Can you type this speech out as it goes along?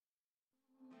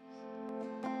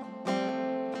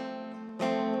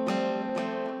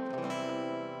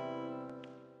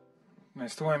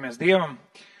Mēs tuvojamies Dievam,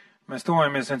 mēs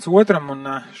tuvojamies viens otram, un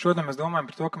šodien mēs domājam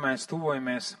par to, ka mēs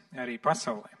tuvojamies arī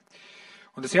pasaulē.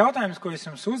 Un tas jautājums, ko es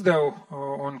jums uzdevu,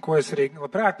 un ko es arī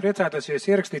labprāt priecātos, ja jūs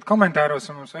ierakstītu komentāros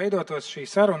un mums veidotos šī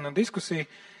saruna un diskusija,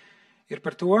 ir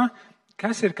par to,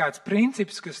 kas ir kāds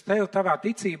princips, kas tev tavā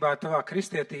ticībā, tavā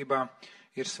kristietībā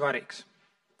ir svarīgs.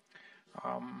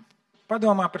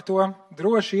 Padomā par to,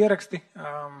 droši ieraksti,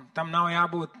 tam nav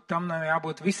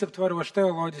jābūt visaptvaroši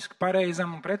teoloģiski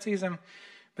pareizam un precīzam,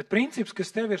 bet princips,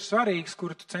 kas tev ir svarīgs,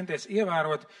 kuru tu centies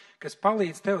ievērot, kas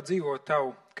palīdz tev dzīvot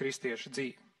tavu kristiešu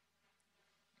dzīvi.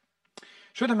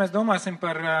 Šodien mēs domāsim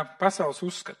par pasaules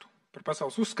uzskatu, par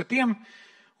pasaules uzskatiem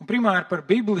un primāri par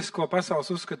biblisko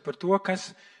pasaules uzskatu, par to,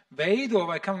 kas veido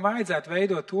vai kam vajadzētu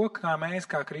veidot to, kā mēs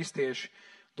kā kristieši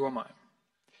domājam.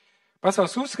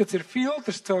 Pasaules uzskats ir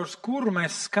filtrs, caur kuru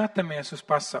mēs skatāmies uz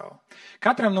pasauli.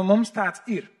 Katram no mums tāds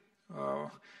ir.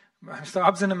 Mēs to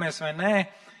apzināmies vai nē,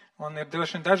 un ir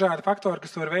droši vien dažādi faktori,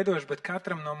 kas to ir veidojuši, bet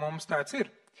katram no mums tāds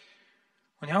ir.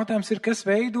 Un jautājums ir, kas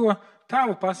veido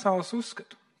tavu pasaules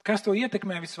uzskatu? Kas to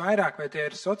ietekmē visvairāk? Vai tie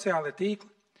ir sociālie tīkli?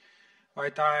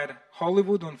 Vai tā ir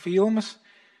Hollywood un filmas?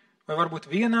 Vai varbūt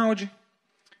vienaudži?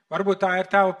 Varbūt tā ir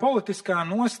tava politiskā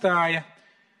nostāja,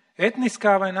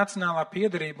 etniskā vai nacionālā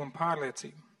piederība un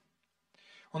pārliecība.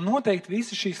 Un noteikti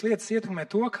visas šīs lietas ietekmē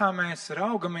to, kā mēs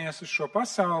raugamies uz šo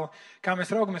pasauli, kā mēs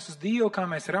raugamies uz Dievu, kā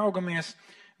mēs raugamies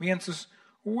viens uz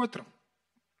otru.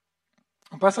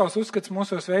 Un pasaules uzskats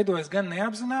mūsos veidojas gan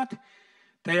neapzināti,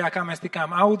 tajā, kā mēs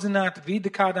tikām audzināti, vide,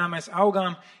 kādā mēs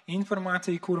augām,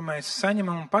 informācija, kuru mēs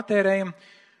saņemam un patērējam,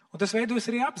 un tas veidojas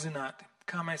arī apzināti,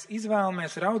 kā mēs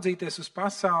izvēlamies raudzīties uz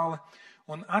pasauli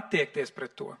un attiekties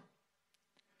pret to.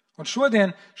 Un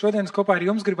šodien es kopā ar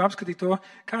jums gribu apskatīt to,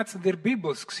 kāds tad ir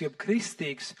biblisks, jeb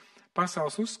kristīgs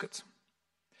pasaules uzskats.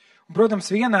 Un,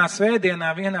 protams, vienā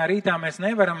svētdienā, vienā rītā mēs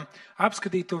nevaram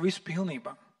apskatīt to visu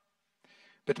pilnībā.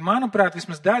 Bet, manuprāt,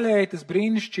 vismaz daļēji tas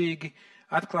brīnišķīgi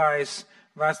atklājas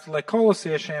vēstulē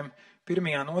Kolosiešiem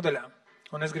 1. nodaļā.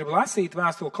 Un es gribu lasīt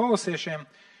vēstuli Kolosiešiem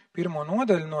 1.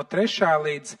 nodaļu no 3.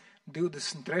 līdz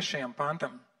 23.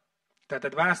 pantam.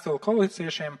 Tātad vēstuli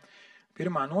Kolosiešiem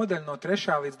 1. nodaļa no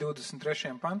 3. līdz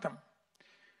 23. pantam.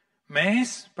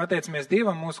 Mēs pateicamies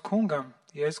Dievam mūsu kungam,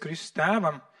 Jēzus Kristus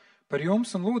tēvam, par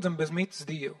jums un lūdzam bez mitas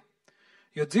Dievu.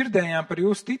 Jo dzirdējām par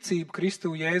jūsu ticību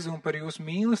Kristu Jēzu un par jūsu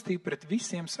mīlestību pret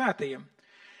visiem svētajiem.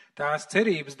 Tās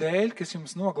cerības dēļ, kas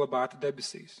jums noglabāta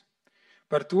debesīs.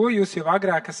 Par to jūs jau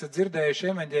agrāk esat dzirdējuši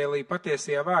evaņģēliju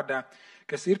patiesajā vārdā,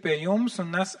 kas ir pie jums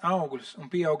un nes augļus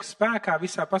un pieaug spēkā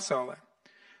visā pasaulē.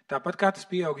 Tāpat kā tas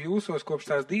pieaug jūsos kopš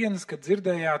tās dienas, kad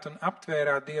dzirdējāt un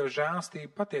aptvērāt Dieva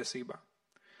žēlstību patiesībā.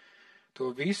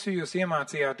 To visu jūs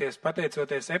iemācījāties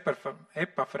pateicoties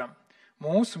Epafram,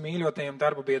 mūsu mīļotajam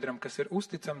darbabiedram, kas ir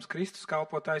uzticams Kristus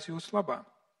kalpotājs jūsu labā.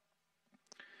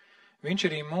 Viņš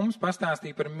arī mums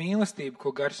pastāstīja par mīlestību,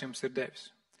 ko Gars jums ir devis.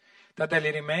 Tādēļ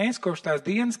arī mēs, kopš tās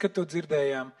dienas, kad to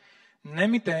dzirdējām,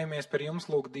 nemitējamies par jums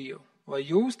lūgt Dievu, lai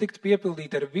jūs tiktu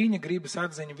piepildīti ar viņa gribas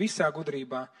atziņu visā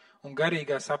gudrībā un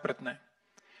garīgā sapratnē.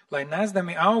 Lai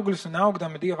nesdami augļus un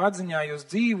augdami Dieva atziņā jūs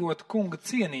dzīvotu kunga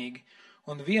cienīgi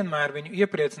un vienmēr viņu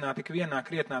iepriecināti ikvienā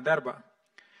krietnā darbā.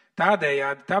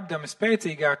 Tādējādi tapdami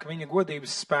spēcīgāk viņa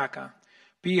godības spēkā,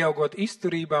 pieaugot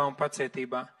izturībā un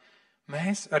pacietībā.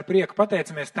 Mēs ar prieku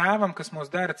pateicamies Tēvam, kas mūs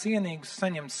dara cienīgus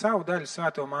saņemt savu daļu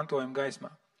svēto mantojumu gaismā.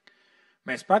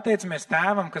 Mēs pateicamies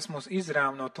Tēvam, kas mūs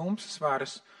izrāva no tumsas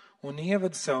varas un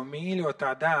ievada savu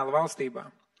mīļotā dēla valstībā.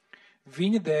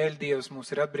 Viņa dēļ Dievs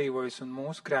mūs ir atbrīvojis un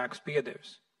mūsu grēkus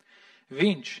piedevis.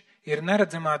 Viņš ir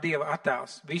neredzamā Dieva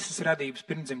attēls, visas radības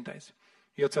pirmdzimtais,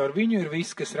 jo caur viņu ir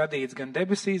viss, kas radīts gan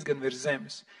debesīs, gan virs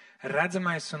zemes,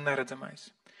 redzamais un neredzamais.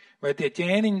 Vai tie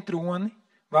ķēniņi, troni,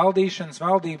 valdīšanas,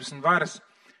 valdības un varas,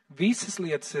 visas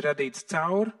lietas ir radītas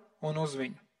caur un uz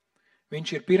viņu.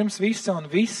 Viņš ir pirms visa un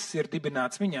viss ir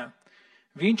dibināts viņā.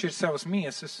 Viņš ir savas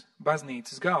miesas,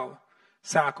 baznīcas galva,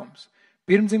 sākums,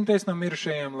 pirmdzimtais no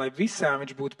mirušajiem, lai visā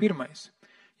viņš būtu pirmais,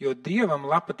 jo Dievam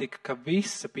patika, ka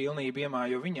visa pilnība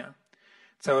iemājo viņā.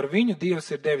 Caur viņu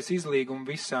Dievs ir devis izlīgumu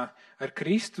visā, ar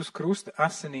Kristus krusta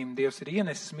asinīm Dievs ir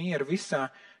ienesis mieru visā,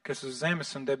 kas uz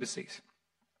zemes un debesīs.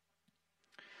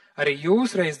 Arī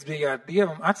jūs reiz bijāt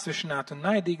Dievam atsvešināti un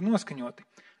naidīgi noskaņoti,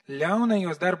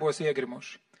 ļaunajos darbos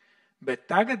iegrimuši. Bet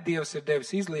tagad Dievs ir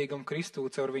devis izlīgumu Kristū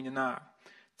caur viņa nāvi,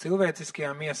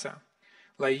 cilvēciskajā miesā,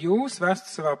 lai jūs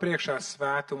vestu savā priekšā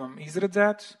svētumam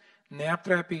izredzētus,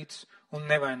 neaptrēpītus un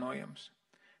nevainojamus.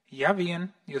 Ja vien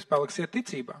jūs paliksiet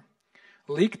ticībā,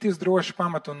 likti uz drošu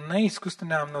pamatu un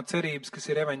neizkustinām no cerības, kas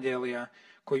ir evaņģēlijā,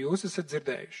 ko jūs esat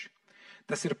dzirdējuši.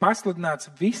 Tas ir pasludināts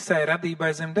visai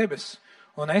radībai zem debesis,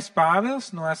 Un es,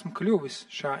 Pāvils, esmu kļuvis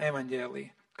šā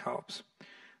evaņģēlija kalps.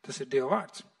 Tas ir Dieva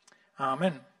vārds.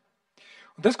 Āmen.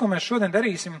 Un tas, ko mēs šodien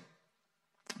darīsim,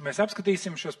 mēs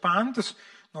apskatīsim šos pantus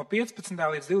no 15.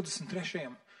 līdz 23.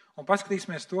 Un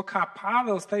paskatīsimies to, kā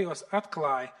Pāvils tajos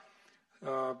atklāja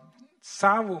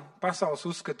savu pasaules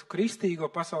uzskatu,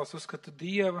 kristīgo pasaules uzskatu,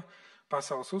 Dieva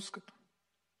pasaules uzskatu.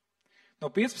 No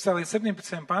 15. līdz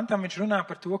 17. pantam viņš runā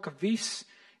par to, ka viss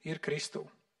ir Kristū.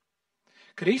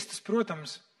 Kristus,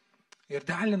 protams, ir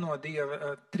daļa no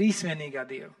Dieva, trīsvienīgā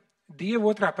Dieva. Dieva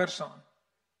otrā persona.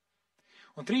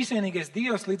 Un trīsvienīgais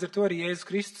Dievs, līdz ar to arī Jēzus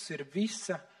Kristus, ir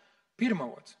visa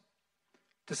pirmavots.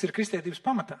 Tas ir kristietības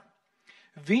pamatā.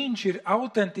 Viņš ir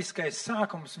autentiskais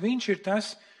sākums. Viņš ir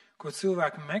tas, ko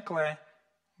cilvēki meklē,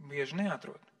 bieži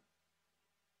neatrod.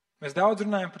 Mēs daudz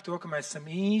runājam par to, ka mēs esam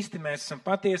īsti, mēs esam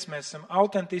patiesi, mēs esam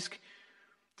autentiski.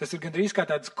 Tas ir gandrīz kā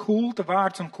tāds kulta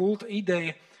vārds un kulta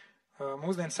ideja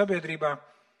mūsdienu sabiedrībā.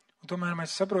 Un tomēr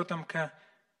mēs saprotam, ka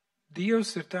Dievs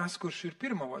ir tas, kurš ir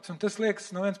pirmavots. Un tas liekas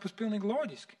no vienas puses pilnīgi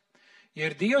loģiski. Ja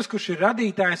ir Dievs, kurš ir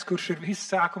radītājs, kurš ir viss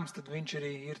sākums, tad viņš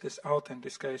arī ir tas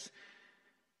autentiskais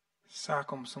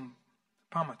sākums un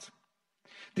pamats.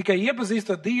 Tikai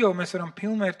iepazīstot Dievu, mēs varam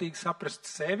pilnvērtīgi saprast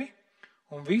sevi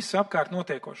un visu apkārt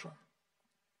notiekošo.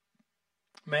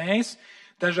 Mēs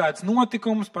dažādas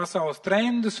notikumus, pasaules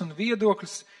trendus un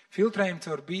viedokļus filtrējam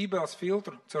caur Bībeles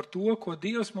filtru, caur to, ko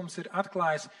Dievs mums ir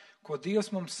atklājis, ko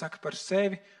Dievs mums saka par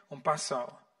sevi un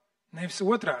pasauli. Nevis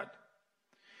otrādi.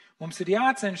 Mums ir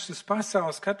jācenšas uz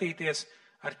pasauli skatīties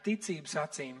ar ticības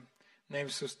acīm,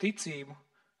 nevis uz ticību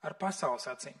ar pasaules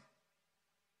acīm.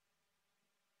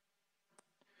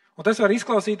 Un tas var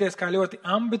izklausīties kā ļoti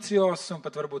ambiciozs un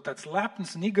pat varbūt tāds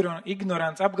lepns un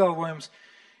ignorants apgalvojums,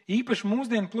 īpaši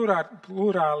mūsdienu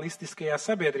plurālistiskajā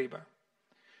sabiedrībā.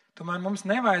 Tomēr mums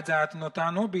nevajadzētu no tā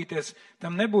nobīties,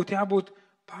 tam nebūtu jābūt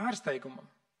pārsteigumam.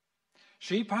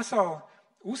 Šī pasaule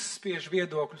uzspiež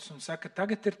viedokļus un saka,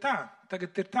 tagad ir tā,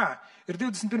 tagad ir tā. Ir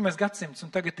 21. gadsimts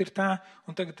un tagad ir tā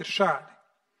un tagad ir šādi.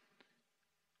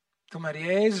 Tomēr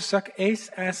Jēzus saka, es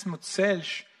esmu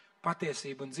ceļš,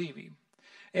 patiesība un dzīvība.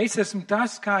 Es esmu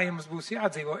tas, kā jums būs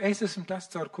jādzīvo. Es esmu tas,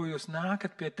 caur ko jūs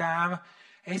nākat pie Tēva.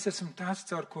 Es esmu tas,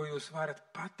 caur ko jūs varat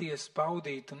patiesi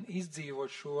baudīt un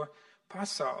izdzīvot šo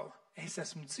pasauli. Es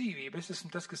esmu dzīvība. Es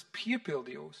esmu tas, kas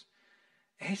piepilda jūs.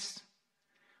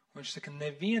 Un viņš saka,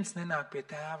 neviens nenāk pie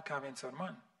Tēva kā viens ar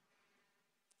mani.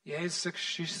 Jēzus saka,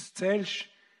 šis ceļš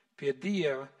pie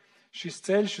Dieva, šis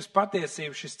ceļš uz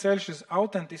patiesību, šis ceļš uz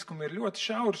autentiskumu ir ļoti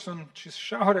šaurs, un šis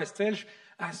šaurais ceļš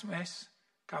esmu es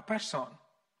kā persona.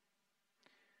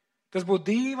 Tas būtu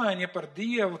dīvaini, ja par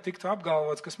Dievu tiktu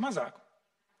apgalvots kas mazāk.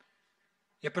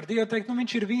 Ja par Dievu teikt,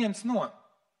 viņš ir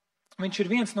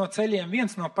viens no ceļiem,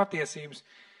 viens no patiesības,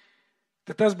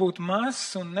 tad tas būtu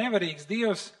mazs un nevarīgs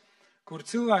Dievs, kur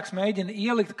cilvēks mēģina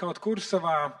ielikt kaut kur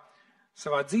savā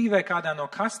dzīvē, kādā no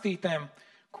kastītēm,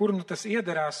 kur nu tas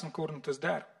iederās un kur nu tas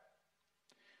der.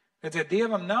 Redziet,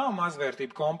 Dievam nav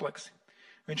mazvērtību kompleksi.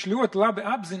 Viņš ļoti labi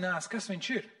apzinās, kas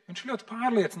viņš ir. Viņš ļoti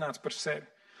pārliecināts par sevi.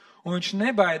 Un viņš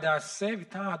nebaidās sevi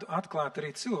tādu atklāt arī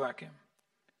cilvēkiem.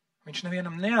 Viņš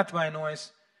nevienam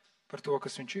neatvainojas par to,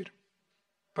 kas viņš ir.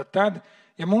 Pat tad,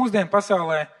 ja mūsdienu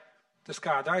pasaulē tas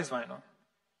kādu aizvaino.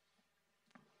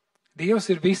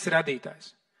 Dievs ir viss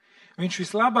radītājs. Viņš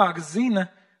vislabāk zina,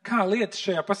 kā lietas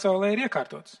šajā pasaulē ir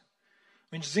iekārtotas.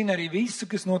 Viņš zina arī visu,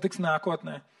 kas notiks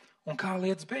nākotnē un kā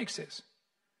lietas beigsies.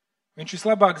 Viņš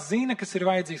vislabāk zina, kas ir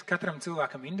vajadzīgs katram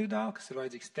cilvēkam individuāli, kas ir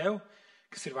vajadzīgs tev,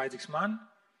 kas ir vajadzīgs man.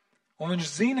 Un viņš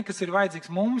zina, kas ir vajadzīgs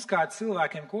mums, kā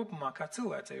cilvēkiem kopumā, kā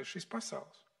cilvēcei uz šīs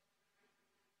pasaules.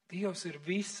 Dievs ir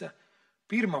visa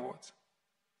pirmavots.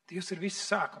 Dievs ir viss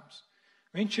sākums.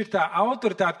 Viņš ir tā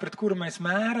autoritāte, pret kuru mēs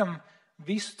mēram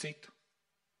visu citu.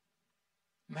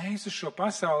 Mēs uz šo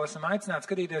pasauli esam aicināti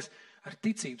skatīties ar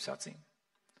ticības acīm.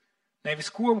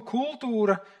 Nevis ko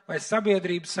kultūra vai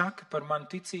sabiedrība saka par manu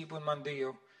ticību un manu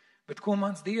Dievu, bet ko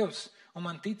mans Dievs un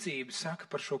man ticība saka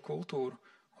par šo kultūru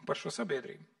un par šo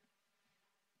sabiedrību.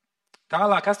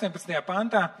 Tālāk 18.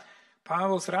 pantā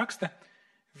Pāvils raksta,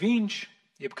 viņš,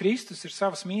 jeb Kristus, ir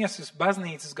savas miesas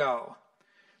baznīcas galva.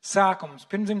 Sākums,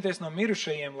 pirmdzimtais no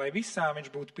mirušajiem, lai visā viņš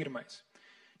būtu pirmais.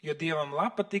 Jo Dievam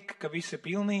patika, ka visa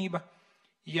pilnība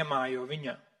iemājo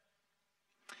viņā.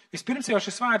 Vispirms jau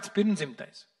šis vārds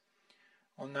pirmdzimtais.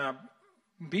 Un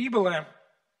Bībelē,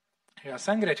 šajā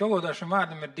sengrieķu valodā šim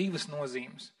vārdam ir divas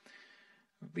nozīmes.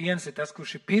 Viens ir tas,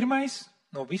 kurš ir pirmais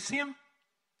no visiem,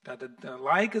 tātad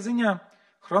laika ziņā,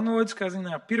 chronoloģiskā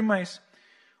ziņā pirmais.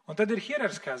 Un tad ir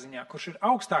hierarhiskā ziņā, kurš ir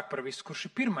augstāk par visu, kurš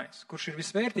ir pirmais, kurš ir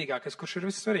visvērtīgākais, kurš ir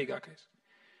vissvarīgākais.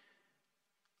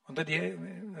 Un tad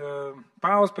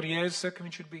Pāvils par Jēzu saka, ka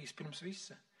viņš ir bijis pirms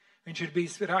visa. Viņš ir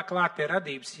bijis klāt pie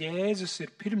radības. Jēzus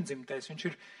ir pirmdzimtais,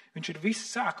 viņš ir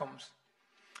viss sākums.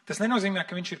 Tas nenozīmē,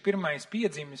 ka viņš ir pirmais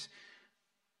piedzimis,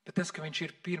 bet tas, ka viņš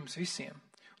ir pirms visiem.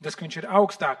 Un tas, ka viņš ir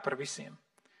augstāk par visiem.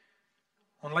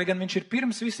 Un lai gan viņš ir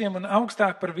pirms visiem un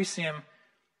augstāk par visiem,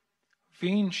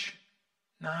 viņš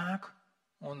nāk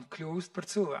un kļūst par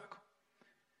cilvēku.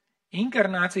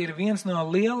 Inkarnācija ir viens no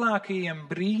lielākajiem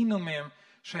brīnumiem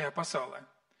šajā pasaulē.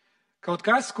 Kaut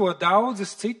kas, ko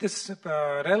daudzas citas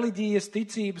reliģijas,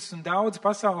 ticības un daudz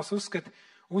pasaules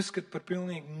uzskata par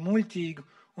pilnīgi muļķīgu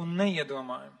un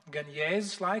neiedomājumu. Gan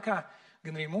Jēzus laikā,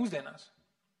 gan arī mūsdienās.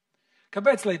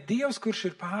 Kāpēc, lai Dievs, kurš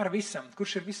ir pāri visam,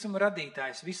 kurš ir visuma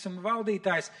radītājs, visuma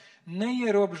valdītājs,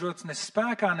 neierobežots ne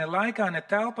spēkā, ne laikā, ne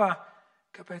telpā,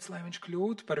 kāpēc, lai viņš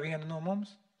kļūtu par vienu no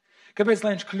mums? Kāpēc,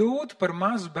 lai viņš kļūtu par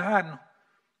mazu bērnu,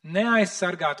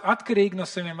 neaizsargātu, atkarīgi no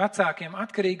saviem vecākiem,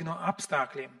 atkarīgi no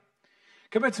apstākļiem?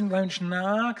 Kāpēc, lai viņš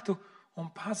nāktu un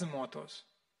pazemotos?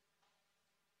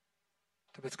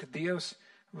 Tāpēc, ka Dievs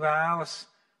vēlas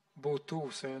būt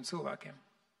tuvu saviem cilvēkiem.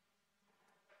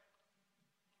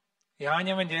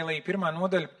 Jāņa evaņģēlija 1.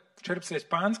 nodaļa, 14.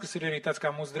 pāns, kas ir arī tāds kā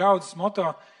mūsu draudzes moto,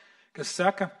 kas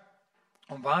saka,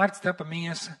 un vārds tapa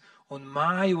miesa un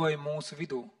mājoja mūsu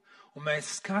vidū. Un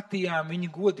mēs skatījām viņa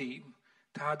godību,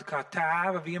 tādu kā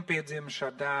tēva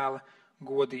vienpiedzimušā dēla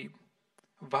godību.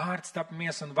 Vārds tapa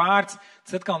miesa un vārds,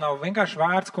 tas atkal nav vienkārši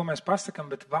vārds, ko mēs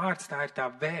pasakam, bet vārds tā ir tā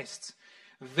vēsts.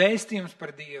 Vēstījums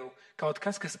par Dievu, kaut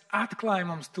kas, kas atklāja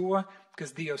mums to,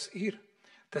 kas Dievs ir.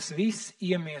 Tas viss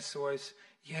iemiesojas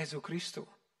Jēzu Kristu.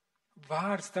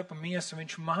 Vārds tapa miesa un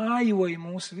viņš mājoja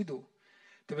mūsu vidū.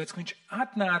 Tāpēc, ka viņš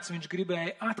atnāca, viņš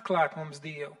gribēja atklāt mums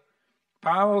Dievu.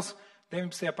 Pāvils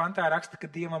 19. pantā raksta, ka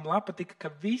Dievam patika, ka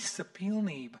visa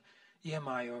pilnība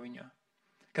iemājo viņā.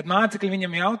 Kad mācekļi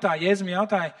viņam jautāja, Jēzum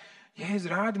jautāja, Jēzu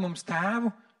rādi mums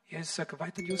tēvu, Jēzus saka, vai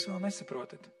tad jūs vēl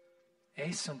nesaprotat?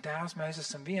 Es un tēvs, mēs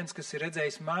esam viens, kas ir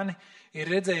redzējis mani,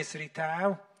 ir redzējis arī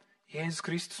tēvu. Jēzus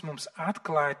Kristus mums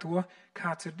atklāja to,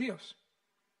 kāds ir Dievs.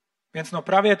 Viens no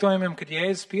pravietojumiem, kad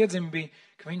Jēzus piedzima, bija,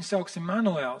 ka viņu sauks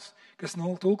Immanuels, kas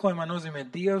tulkojumā nozīmē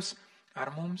Dievs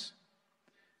ar mums.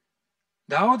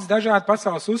 Daudz dažādi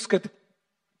pasaules uzskati,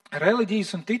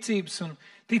 reliģijas un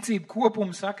ticību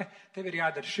kopumu saka, tev ir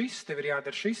jādara šis, tev ir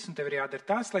jādara šis un tev ir jādara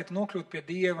tas, lai tu nokļūtu pie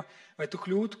Dieva, vai tu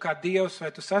kļūtu kā Dievs,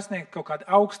 vai tu sasniegtu kaut kādu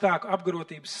augstāku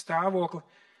apgrotības stāvokli.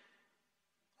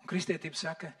 Un kristietība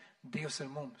saka, Dievs ir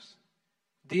mums.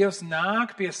 Dievs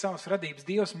nāk pie savas radības,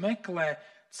 Dievs meklē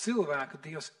cilvēku,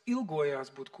 Dievs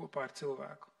ilgojās būt kopā ar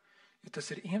cilvēku. Jo tas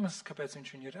ir iemesls, kāpēc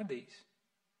viņš viņu ir radījis.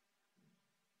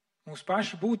 Mūsu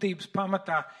pašu būtības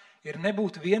pamatā ir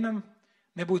nebūt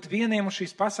vieniem uz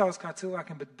šīs pasaules kā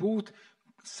cilvēkiem, bet būt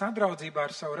sadraudzībā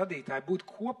ar savu radītāju, būt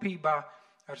kopībā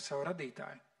ar savu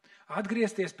radītāju.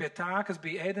 Atgriezties pie tā, kas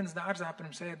bija Ēdens dārzā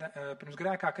pirms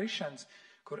grēkā krišanas,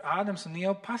 kur Ādams un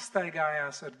Ieva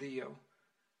pastaigājās ar Dievu.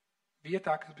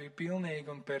 Vietā, kas bija pilnīga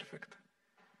un perfekta.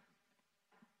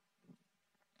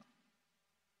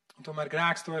 Un tomēr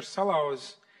grēks to ir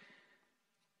salauzis.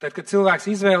 Tad, kad cilvēks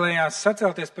izvēlējās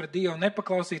sacelties par Dievu,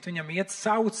 nepaklausīt viņam, iet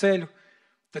savu ceļu,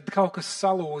 tad kaut kas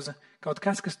salūza, kaut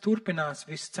kas turpinās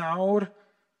viscaur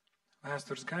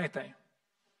vēstures gaitai.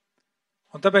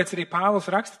 Un tāpēc arī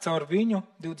Pāvils raksta caur viņu,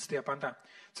 20. pantā,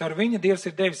 caur viņu Dievs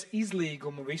ir devis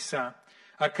izlīgumu visā.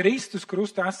 Ar Kristus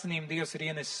krusta asinīm Dievs ir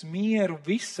ienesis mieru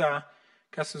visā,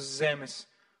 kas uz zemes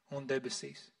un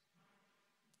debesīs.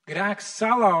 Grēks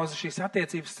salauza šīs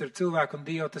attiecības starp cilvēku un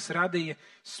Dievu, tas radīja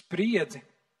spriedzi.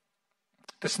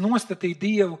 Tas nostatīja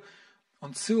Dievu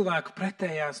un cilvēku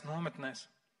pretējās nometnēs.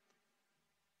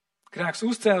 Grēks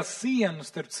uzcēla sienu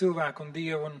starp cilvēku un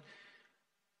Dievu,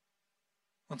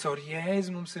 un caur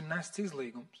Jēzu mums ir nests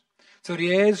izlīgums. Caur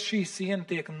Jēzu šī siena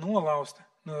tiek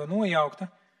nojaukta,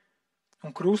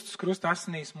 un krusta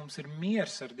asinīs mums ir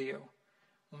miers ar Dievu.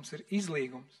 Mums ir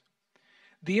izlīgums.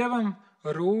 Dievam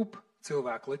rūp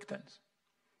cilvēku liktenis.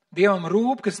 Dievam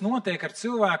rūp, kas notiek ar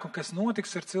cilvēku, kas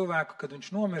notiks ar cilvēku, kad viņš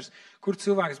nomirs, kur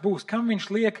cilvēks būs,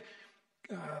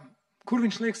 kur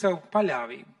viņš liek savu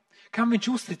paļāvību, kam viņš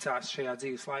uzticās šajā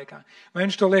dzīves laikā. Vai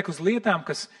viņš to liek uz lietām,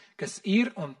 kas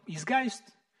ir un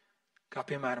izgaist, kā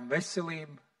piemēram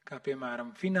veselība, kā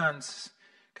piemēram finanses,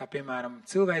 kā piemēram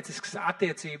cilvēciskas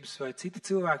attiecības vai citi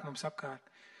cilvēki mums apkārt.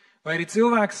 Vai arī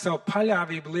cilvēks savu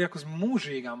paļāvību liek uz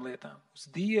mūžīgām lietām, uz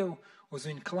Dievu, uz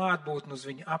viņa klātbūtni, uz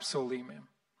viņa apsolījumiem.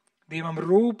 Dievam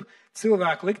rūp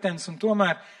cilvēku liktenis, un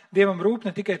tomēr Dievam rūp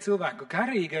ne tikai cilvēku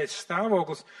garīgais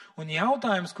stāvoklis un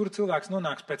jautājums, kur cilvēks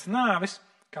nonāks pēc nāves,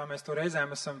 kā mēs to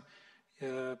reizēm esam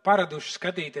paraduši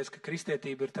skatīties, ka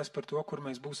kristietība ir tas par to, kur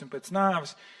mēs būsim pēc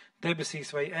nāves.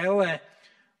 debesīs vai ellē,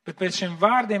 bet pēc šiem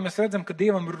vārdiem mēs redzam, ka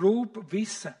Dievam rūp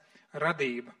visa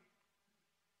radība.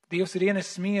 Dievs ir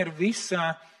ienesis mieru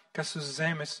visā, kas uz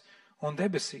zemes un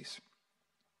debesīs.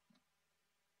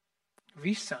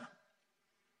 Visā.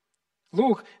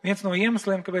 Lūk, viens no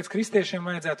iemesliem, kāpēc kristiešiem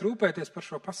vajadzētu rūpēties par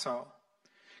šo pasauli.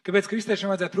 Kāpēc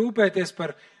kristiešiem vajadzētu rūpēties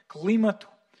par klimatu.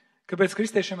 Kāpēc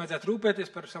kristiešiem vajadzētu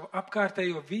rūpēties par savu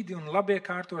apkārtējo vidi un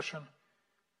labiekārtošanu.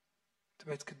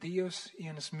 Tāpēc, ka Dievs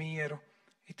ienes mieru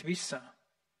it visā.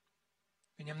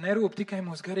 Viņam nerūp tikai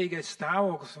mūsu garīgais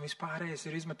stāvoklis un vispārējais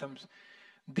ir izmetams.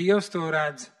 Dievs to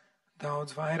redz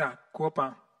daudz vairāk kopā,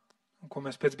 un ko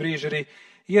mēs pēc brīža arī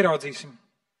ieraudzīsim.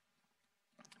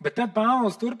 Bet tad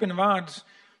Pāvils turpina vārdus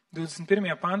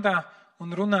 21. pantā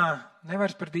un runā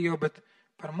nevairs par Dievu, bet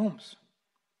par mums.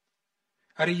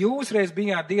 Arī jūs reiz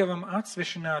bijāt Dievam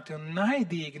atsvešināti un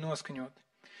naidīgi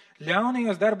noskaņoti,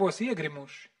 ļaunajos darbos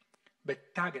iegrimuši,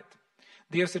 bet tagad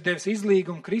Dievs ir devis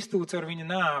izlīgumu Kristūts ar viņa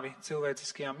nāvi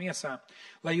cilvēciskajā miesā,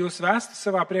 lai jūs vestu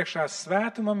savā priekšā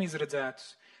svētumam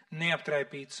izredzētus,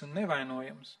 neaptraipītus un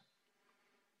nevainojams.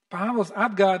 Pāvils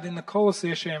atgādina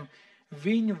kolosiešiem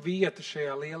viņu vietu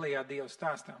šajā lielajā Dieva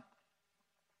stāstā.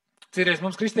 Citreiz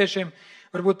mums kristiešiem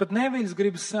varbūt pat neviļas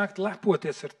gribas sākt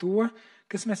lepoties ar to,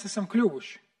 kas mēs esam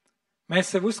kļuvuši.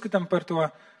 Mēs sev uzskatām par to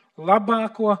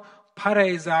labāko,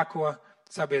 pareizāko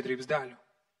sabiedrības daļu.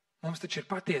 Mums taču ir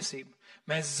patiesība.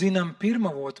 Mēs zinām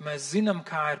pirmavotu, mēs zinām,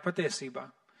 kā ir patiesībā.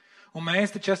 Un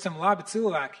mēs taču esam labi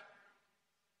cilvēki.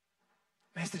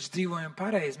 Mēs taču dzīvojam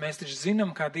pareizi, mēs taču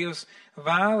zinām, kā Dievs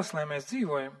vēlas, lai mēs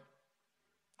dzīvojam.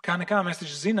 Kā nekā mēs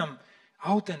taču zinām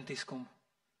autentiskumu.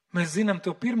 Mēs zinām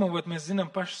to pirmavotu, mēs zinām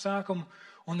pašu sākumu,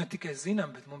 un ne tikai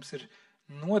zinām, bet mums ir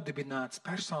nodibināts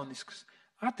personiskas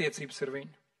attiecības ar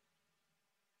viņu.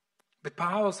 Bet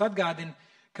Pāvils atgādina,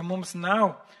 ka mums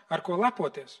nav ar ko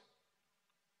lepoties.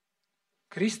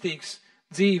 Kristīgs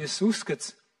dzīves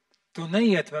uzskats to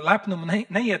neietver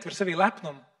sevī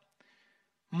lepnumu.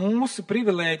 Mūsu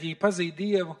privilēģija pazīt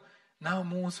Dievu nav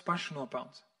mūsu pašu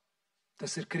nopelns.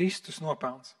 Tas ir Kristus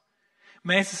nopelns.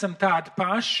 Mēs esam tādi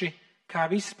paši, kā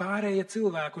visi pārējie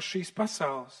cilvēki uz šīs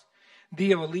pasaules.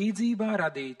 Dieva līdzībā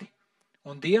radīti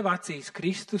un Dieva acīs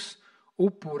Kristus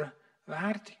upura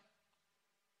vērti.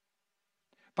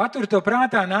 Patur to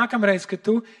prātā nākamreiz, kad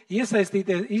tu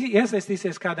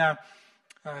iesaistīsies kādā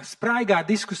spraigā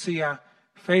diskusijā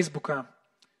Facebookā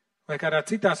vai kādā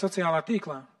citā sociālā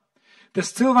tīklā.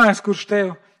 Tas cilvēks, kurš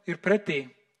tev ir pretī,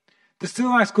 tas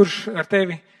cilvēks, kurš ar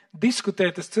tevi diskutē,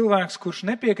 tas cilvēks, kurš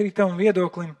nepiekrīt tavam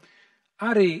viedoklim,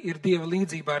 arī ir Dieva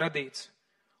līdzībā radīts.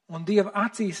 Un Dieva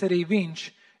acīs arī viņš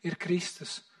ir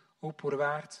Kristus upura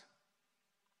vērts.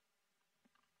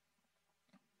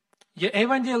 Ja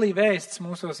evaņģēlija vēsts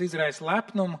mūsos izraisa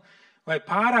lepnumu vai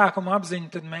pārākumu apziņu,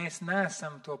 tad mēs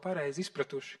neesam to pareizi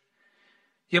izpratuši.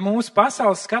 Ja mūsu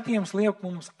pasaules skatījums liek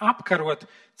mums apkarot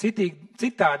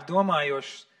citādi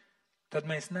domājošus, tad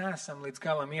mēs neesam līdz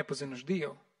galam iepazinuši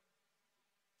Dievu.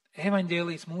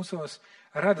 Evaņģēlijs mūsos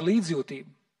rada līdzjūtību.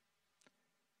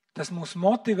 Tas mūs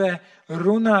motivē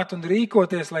runāt un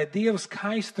rīkoties, lai Dieva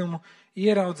skaistumu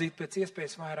ieraudzītu pēc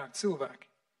iespējas vairāk cilvēki.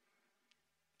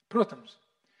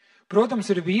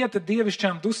 Protams, ir vieta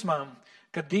dievišķām dusmām,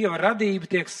 kad Dieva radība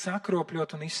tiek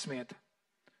sakropļot un izsmieta.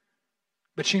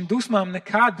 Bet šīm dusmām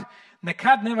nekad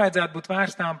nevajadzētu būt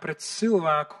vērstām pret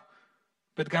cilvēku,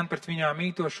 bet gan pret viņā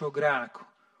mītošo grēku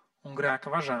un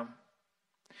grēka važām.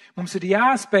 Mums ir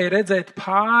jāspēj redzēt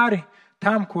pāri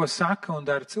tam, ko saka un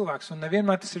dara cilvēks, un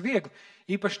nevienmēr tas ir viegli.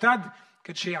 Īpaši tad,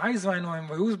 kad šie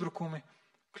aizvainojumi vai uzbrukumi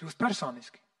kļūst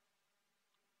personiski.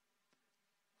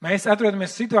 Mēs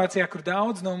atrodamies situācijā, kur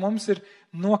daudz no mums ir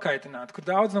nokaitināti, kur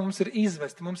daudz no mums ir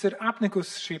izvesti. Mums ir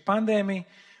apnikusi šī pandēmija,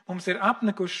 mums ir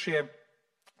apnikuši šie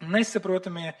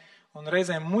nesaprotamie un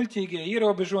reizēm muļķīgie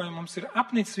ierobežojumi. Mums ir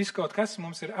apnicis viss kaut kas,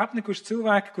 mums ir apnikuši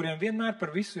cilvēki, kuriem vienmēr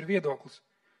par visu ir viedoklis.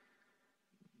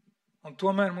 Un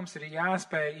tomēr mums ir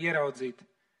jāspēj ieraudzīt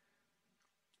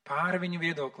pāri viņa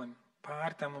viedoklim.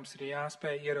 Pāri tam mums ir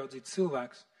jāspēj ieraudzīt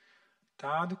cilvēks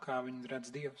tādu, kā viņu redz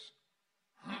Dievs.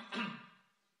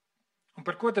 Un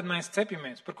par ko tad mēs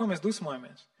cepjamies? Par ko mēs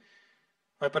dusmojamies?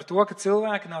 Vai par to, ka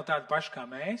cilvēki nav tādi paši kā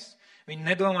mēs? Viņi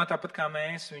nedomā tāpat kā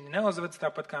mēs, viņi neuzvedas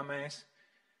tāpat kā mēs?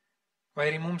 Vai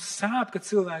arī mums sāp, ka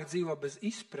cilvēki dzīvo bez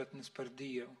izpratnes par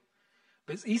Dievu,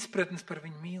 bez izpratnes par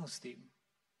viņu mīlestību?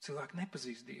 Cilvēki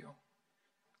nepazīst Dievu.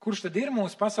 Kurš tad ir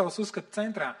mūsu pasaules uzskata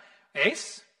centrā?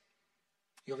 Es?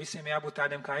 Jo visiem jābūt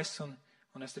tādiem kā es,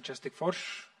 un es taču esmu tik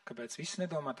foršs, kāpēc visi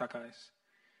nedomā tā kā es?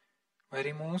 Vai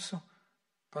arī mūsu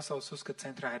pasaules uzskata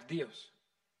centrā ir Dievs?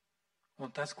 Un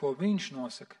tas, ko viņš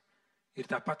nosaka, ir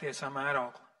tā patiesā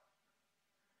mēraukla.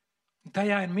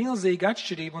 Tajā ir milzīga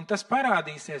atšķirība, un tas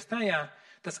parādīsies tajā,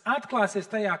 tas atklāsies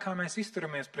tajā, kā mēs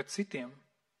izturamies pret citiem.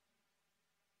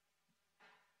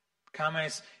 Kā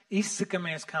mēs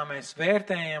izsakamies, kā mēs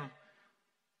vērtējam,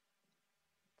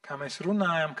 kā mēs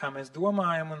runājam, kā mēs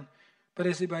domājam, un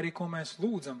patiesībā arī, ko mēs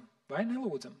lūdzam vai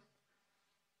nelūdzam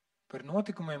par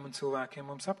notikumiem un cilvēkiem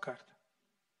mums apkārt.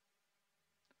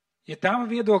 Ja tava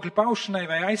viedokļa paušanai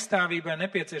vai aizstāvībai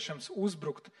nepieciešams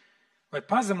uzbrukt vai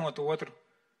pazemot otru,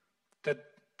 tad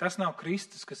tas nav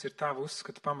Kristus, kas ir tava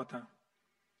uzskata pamatā.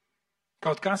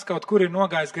 Kaut kas kaut kur ir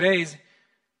nogājis greizi,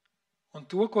 un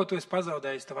to, ko tu esi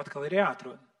pazaudējis, tev atkal ir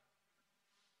jāatrod.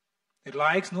 Ir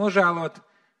laiks nožēlot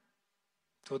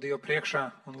to Dievu priekšā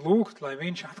un lūgt, lai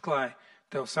viņš atklāja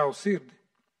tev savu sirdi.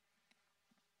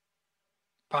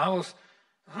 Pāvils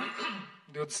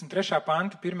 23.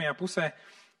 panta 1. pusē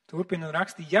turpina un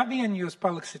raksta, ja vien jūs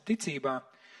paliksiet ticībā,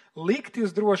 likti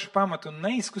uz drošu pamatu un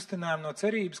neizkustinām no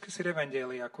cerības, kas ir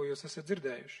evaņģēlijā, ko jūs esat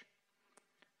dzirdējuši.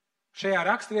 Šajā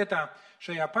rakstvietā,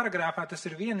 šajā paragrāfā tas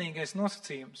ir vienīgais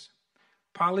nosacījums.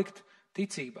 Palikt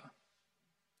ticībā.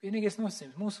 Vienīgais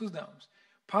nosacījums, mūsu uzdevums.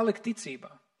 Palikt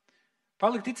ticībā.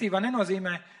 Palikt ticībā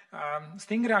nenozīmē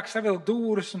stingrāk savilkt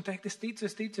dūrus un teikt, es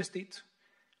ticu.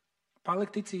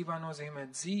 Palikt ticībā nozīmē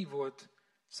dzīvot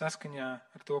saskaņā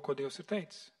ar to, ko Dievs ir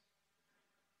teicis.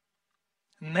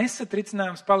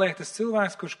 Nesatricinājums paliek tas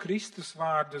cilvēks, kurš Kristus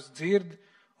vārdus dzird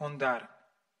un dara.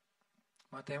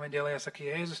 Mateja evaņģēlijā saka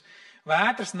Jēzus,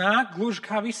 vētras nāk gluži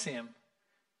kā visiem,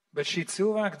 bet šī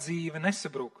cilvēka dzīve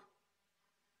nesabrūk.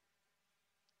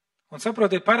 Un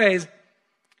saprotiet pareizi,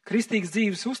 kristīgas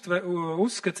dzīves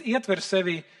uzskats ietver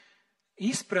sevi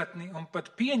izpratni un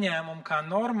pat pieņēmumu kā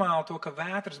normāli to, ka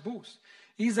vētras būs.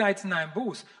 Izaicinājumi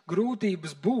būs,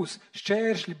 grūtības būs,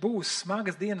 šķēršļi būs,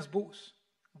 smagas dienas būs.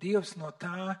 Dievs no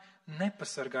tā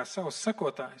nepasargā savus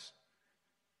sakotājus.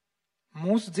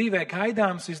 Mūsu dzīvē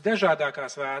gaidāmas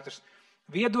visdažādākās vētras,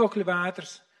 viedokļu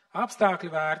vētras, apstākļu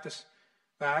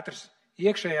vētras,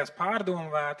 iekšējās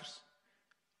pārdomu vētras.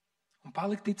 Un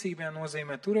palikt ticībā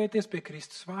nozīmē turēties pie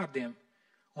Kristus vārdiem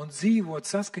un dzīvot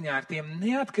saskaņā ar tiem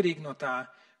neatkarīgi no tā,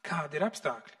 kādi ir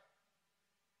apstākļi.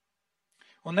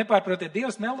 Un nepārprotiet,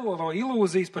 Dievs nelolo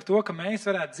ilūzijas par to, ka mēs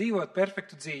varētu dzīvot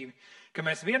perfektu dzīvi, ka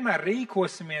mēs vienmēr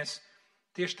rīkosimies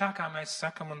tieši tā, kā mēs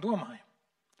sakam un domājam.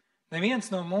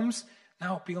 Neviens no mums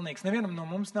nav pilnīgs, nevienam no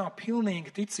mums nav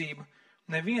pilnīga ticība,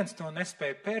 neviens to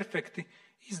nespēja perfekti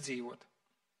izdzīvot.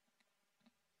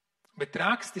 Bet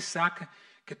raksti saka,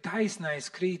 ka taisnais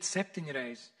krīt 7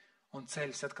 reizes un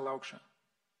ceļas atkal augšā.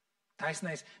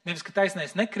 Taisnais, nevis, ka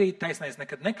taisnais nekrīt, taisnais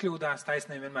nekad nekļūdās,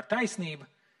 taisnai vienmēr taisnība,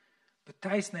 bet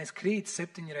taisnais krīt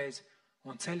 7 reizes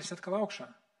un ceļas atkal augšā.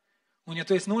 Un ja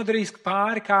tu esi nodarījis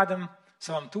pāri kādam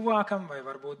savam tuvākam vai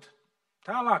varbūt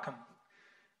tālākam,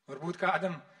 varbūt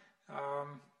kādam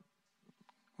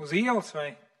uz ielas vai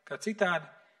kā citādi,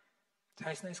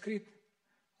 taisnais krīt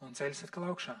un ceļas atkal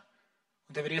augšā.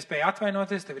 Un tev ir iespēja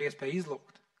atvainoties, tev ir iespēja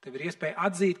izlūgt, tev ir iespēja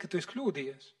atzīt, ka tu esi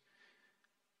kļūdījies.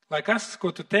 Lai kas,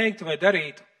 ko tu teiktu vai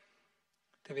darītu,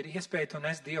 tev ir iespēja to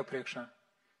nest Dievu priekšā.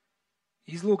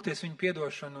 Izlūgties viņu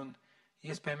piedošanu un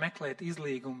iespēja meklēt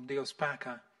izlīgumu Dievu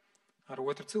spēkā ar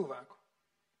otru cilvēku.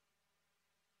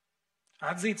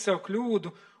 Atzīt savu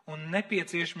kļūdu un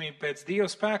nepieciešamību pēc Dieva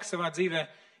spēka savā dzīvē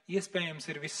iespējams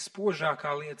ir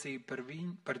visspožākā liecība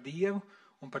par Dievu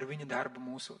un par viņa darbu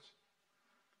mūsos.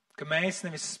 Ka mēs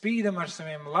nevis spīdam ar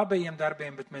saviem labajiem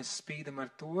darbiem, bet mēs spīdam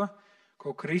ar to,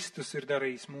 ko Kristus ir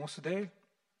darījis mūsu dēļ.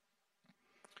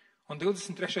 Un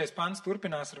 23. pants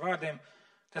turpinās ar vārdiem,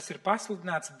 tas ir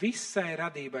pasludināts visai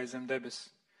radībai zem debes.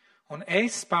 Un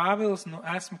es, Pāvils,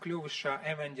 esmu kļuvis šā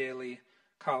evaņģēlija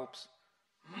kalps.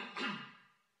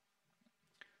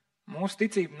 Mūsu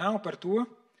ticība nav par to,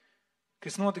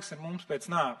 kas notiks ar mums pēc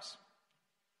nāves.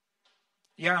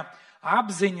 Jā,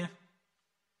 apziņa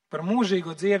par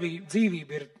mūžīgo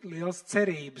dzīvību ir liels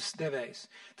cerības devējs.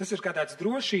 Tas ir kā tāds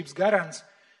drošības garants,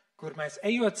 kur mēs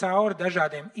ejot cauri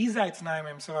dažādiem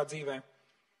izaicinājumiem savā dzīvē,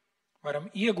 varam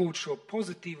iegūt šo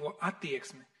pozitīvo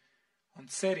attieksmi un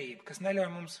cerību, kas neļauj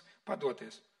mums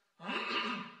padoties.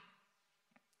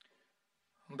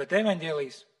 Bet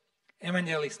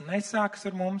evaņģēlijs nesākas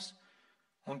ar mums,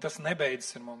 un tas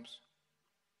nebeidzas ar mums.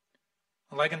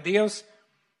 Un, lai gan Dievs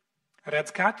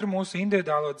redz katru mūsu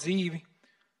individuālo dzīvi,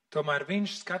 tomēr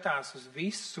viņš skatās uz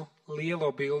visu lielo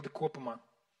bildi kopumā.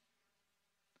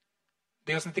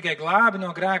 Dievs ne tikai glābi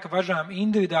no grēka važām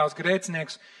individuāls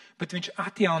grēcinieks, bet viņš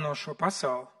atjauno šo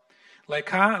pasauli. Lai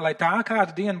tā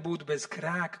kādu dienu būtu bez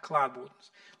grēka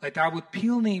klātbūtnes, lai tā būtu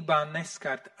pilnībā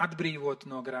neskarta, atbrīvota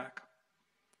no grēka.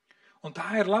 Un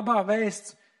tā ir labā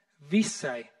vēsts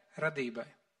visai radībai.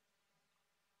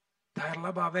 Tā ir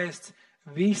labā vēsts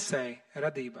visai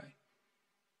radībai.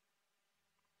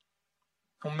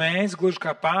 Un mēs, gluži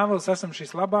kā Pāvils, esam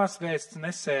šīs labās vēsts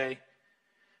nesēji.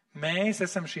 Mēs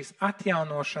esam šīs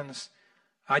atjaunošanas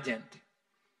aģenti.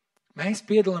 Mēs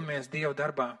piedalāmies Dieva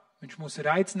darbā. Viņš mūs ir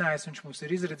aicinājis, viņš mūs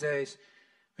ir izredzējis.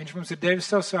 Viņš mums ir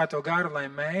devis savu svēto garu, lai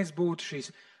mēs būtu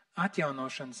šīs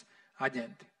atjaunošanas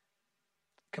aģenti.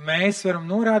 Ka mēs varam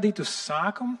norādīt uz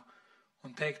sākumu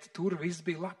un teikt, tur viss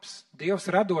bija labs. Dievs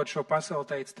radot šo pasauli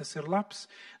teica, tas ir labs.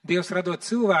 Dievs radot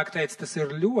cilvēku teica, tas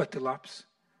ir ļoti labs.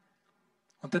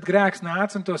 Un tad grēks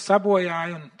nāca un to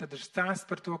sabojāja, un tad ir stāsts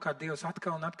par to, kā Dievs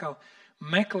atkal un atkal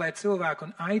meklē cilvēku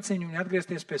un aicina viņu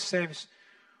atgriezties pie sevis.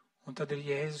 Un tad ir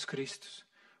Jēzus Kristus,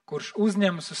 kurš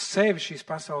uzņemas uz sevi šīs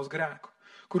pasaules grēku,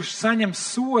 kurš saņem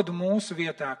sodu mūsu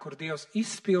vietā, kur Dievs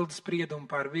izpilda spriedumu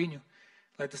pār viņu,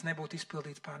 lai tas nebūtu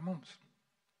izpildīts pār mums.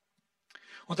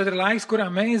 Un tad ir laiks, kurā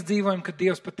mēs dzīvojam, kad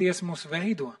Dievs patiesi mūs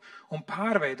veido un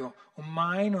pārveido un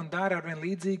maina un dara arvien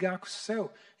līdzīgākus sev,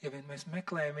 ja vien mēs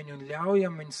meklējam viņu un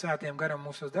ļaujam viņu svētiem garam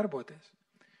mūsos darboties.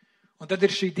 Un tad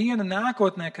ir šī diena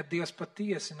nākotnē, kad Dievs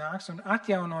patiesi nāks un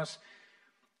atjaunos,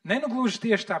 nenugluži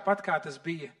tieši tāpat, kā tas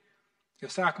bija,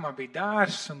 jo sākumā bija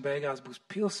dārzs un beigās būs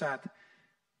pilsēta,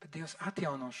 bet Dievs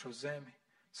atjaunos šo zemi,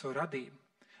 savu radību.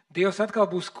 Dievs atkal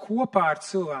būs kopā ar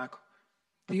cilvēku.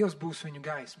 Dievs būs viņu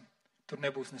gaisma. Tur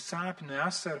nebūs ne sāpju, ne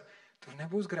asaru, tur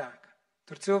nebūs grēka.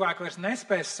 Tur cilvēki vairs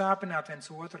nespēs sāpināt viens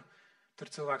otru, tur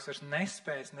cilvēks vairs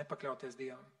nespēs nepakļauties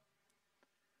Dievam.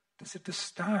 Tas ir tas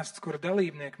stāsts, kura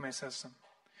dalībnieki mēs esam.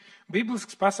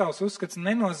 Biblisks pasaules uzskats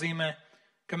nenozīmē,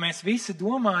 ka mēs visi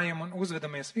domājam un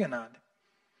uzvedamies vienādi.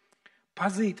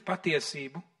 Pazīt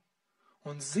patiesību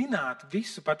un zināt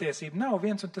visu patiesību nav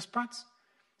viens un tas pats.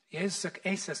 Jēzus saka,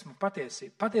 es esmu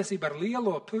patiesība. Patiesība ar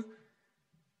lielo P.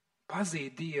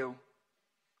 Pazīt Dievu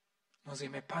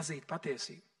nozīmē pazīt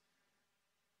patiesību.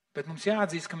 Bet mums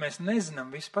jāatzīst, ka mēs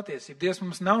nezinām visu patiesību. Dievs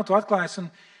mums nav to atklājis, un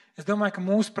es domāju, ka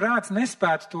mūsu prāts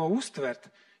nespētu to uztvert,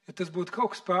 jo tas būtu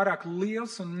kaut kas pārāk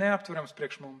liels un neaptverams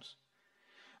priekš mums.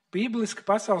 Bibliska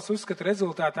pasaules uzskata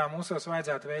rezultātā mūsos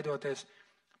vajadzētu veidoties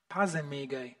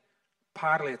pazemīgai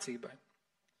pārliecībai.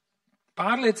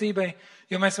 Pārliecībai,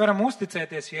 jo mēs varam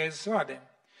uzticēties Jēzus vārdiem.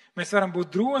 Mēs varam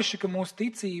būt droši, ka mūsu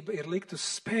ticība ir likt uz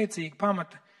spēcīgu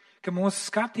pamata, ka mūsu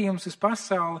skatījums uz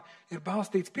pasauli ir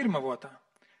balstīts pirmavotā,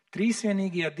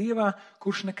 trīsvienīgajā Dievā,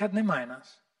 kurš nekad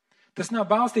nemainās. Tas nav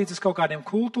balstīts uz kaut kādiem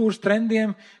kultūras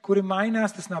trendiem, kuri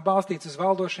mainās, tas nav balstīts uz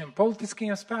valdošiem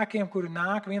politiskiem spēkiem, kuri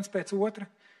nāk viens pēc otra.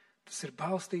 Tas ir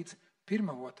balstīts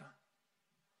pirmavotā,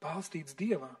 balstīts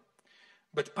Dievā.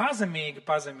 Bet pazemīga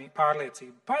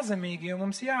pārliecība. Pazemīga, jo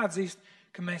mums jāatzīst,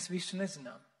 ka mēs visu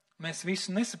nezinām. Mēs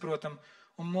visu nesaprotam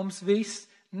un mums viss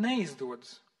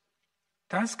neizdodas.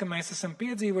 Tas, ka mēs esam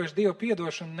piedzīvojuši Dieva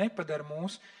piedošanu, nepadara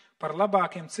mūs par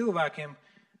labākiem cilvēkiem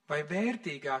vai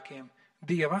vērtīgākiem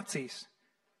Dieva acīs.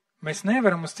 Mēs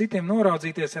nevaram uz citiem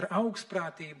noraudzīties ar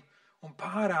augstprātību un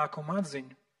pārākumu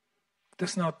atziņu.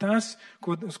 Tas nav tas,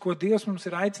 uz ko Dievs mums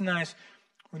ir aicinājis,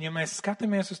 un ja mēs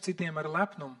skatāmies uz citiem ar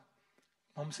lepnumu,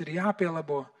 mums ir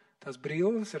jāpielabo tās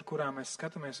brilles, ar kurām mēs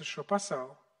skatāmies uz šo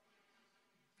pasauli.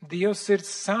 Dievs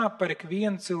sirds sāp par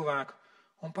ikvienu cilvēku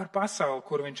un par pasauli,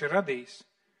 kur viņš ir radījis.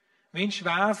 Viņš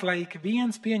vēlas, lai ik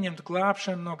viens pieņemtu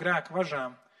glābšanu no grēka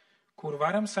važām, kuru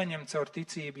varam saņemt caur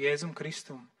ticību Jēzum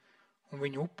Kristum un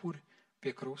viņu upuri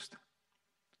pie krusta.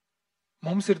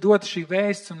 Mums ir dota šī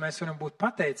vēsts, un mēs varam būt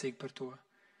pateicīgi par to.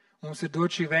 Mums ir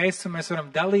dota šī vēsts, un mēs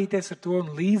varam dalīties ar to un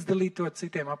līdzdalīt to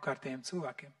citiem apkārtējiem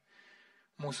cilvēkiem.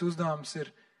 Mūsu uzdevums ir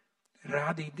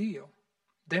rādīt Dievu,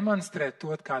 demonstrēt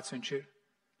to, kāds viņš ir,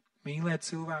 mīlēt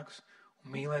cilvēkus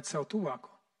un mīlēt savu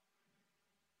tuvāko.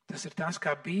 Tas ir tas,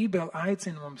 kā Bībele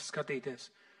aicina mums skatīties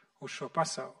uz šo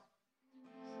pasauli.